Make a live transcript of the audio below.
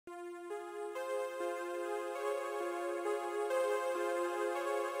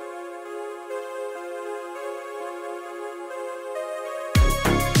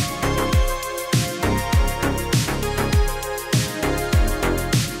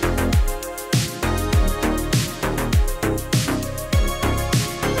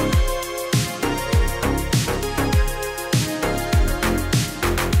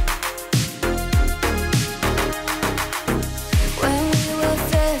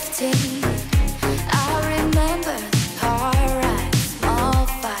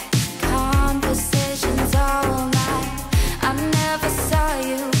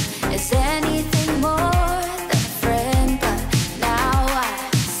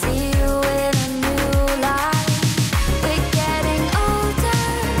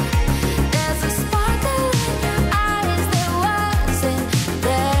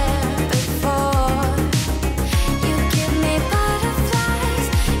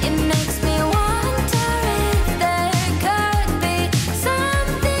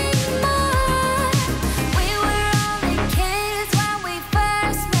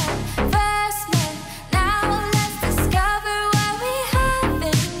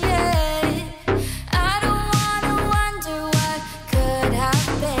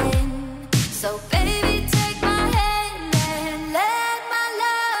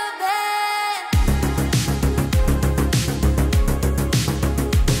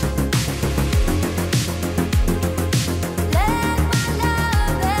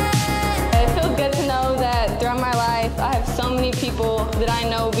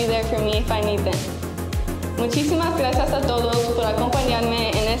permiten. Muchísimas gracias a todos por acompañarme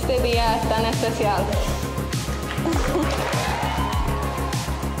en este día tan especial.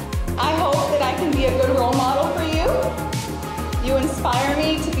 I hope that I can be a good role model for you. You inspire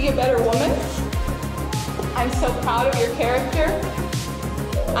me to be a better woman. I'm so proud of your character.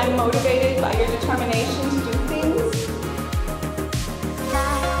 I'm motivated by your determination to do things.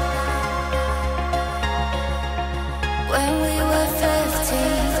 When we were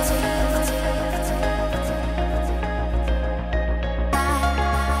 15,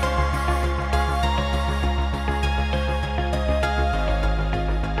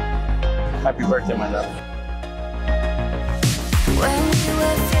 Happy birthday, my love. when we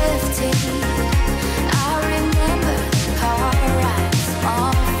were 15.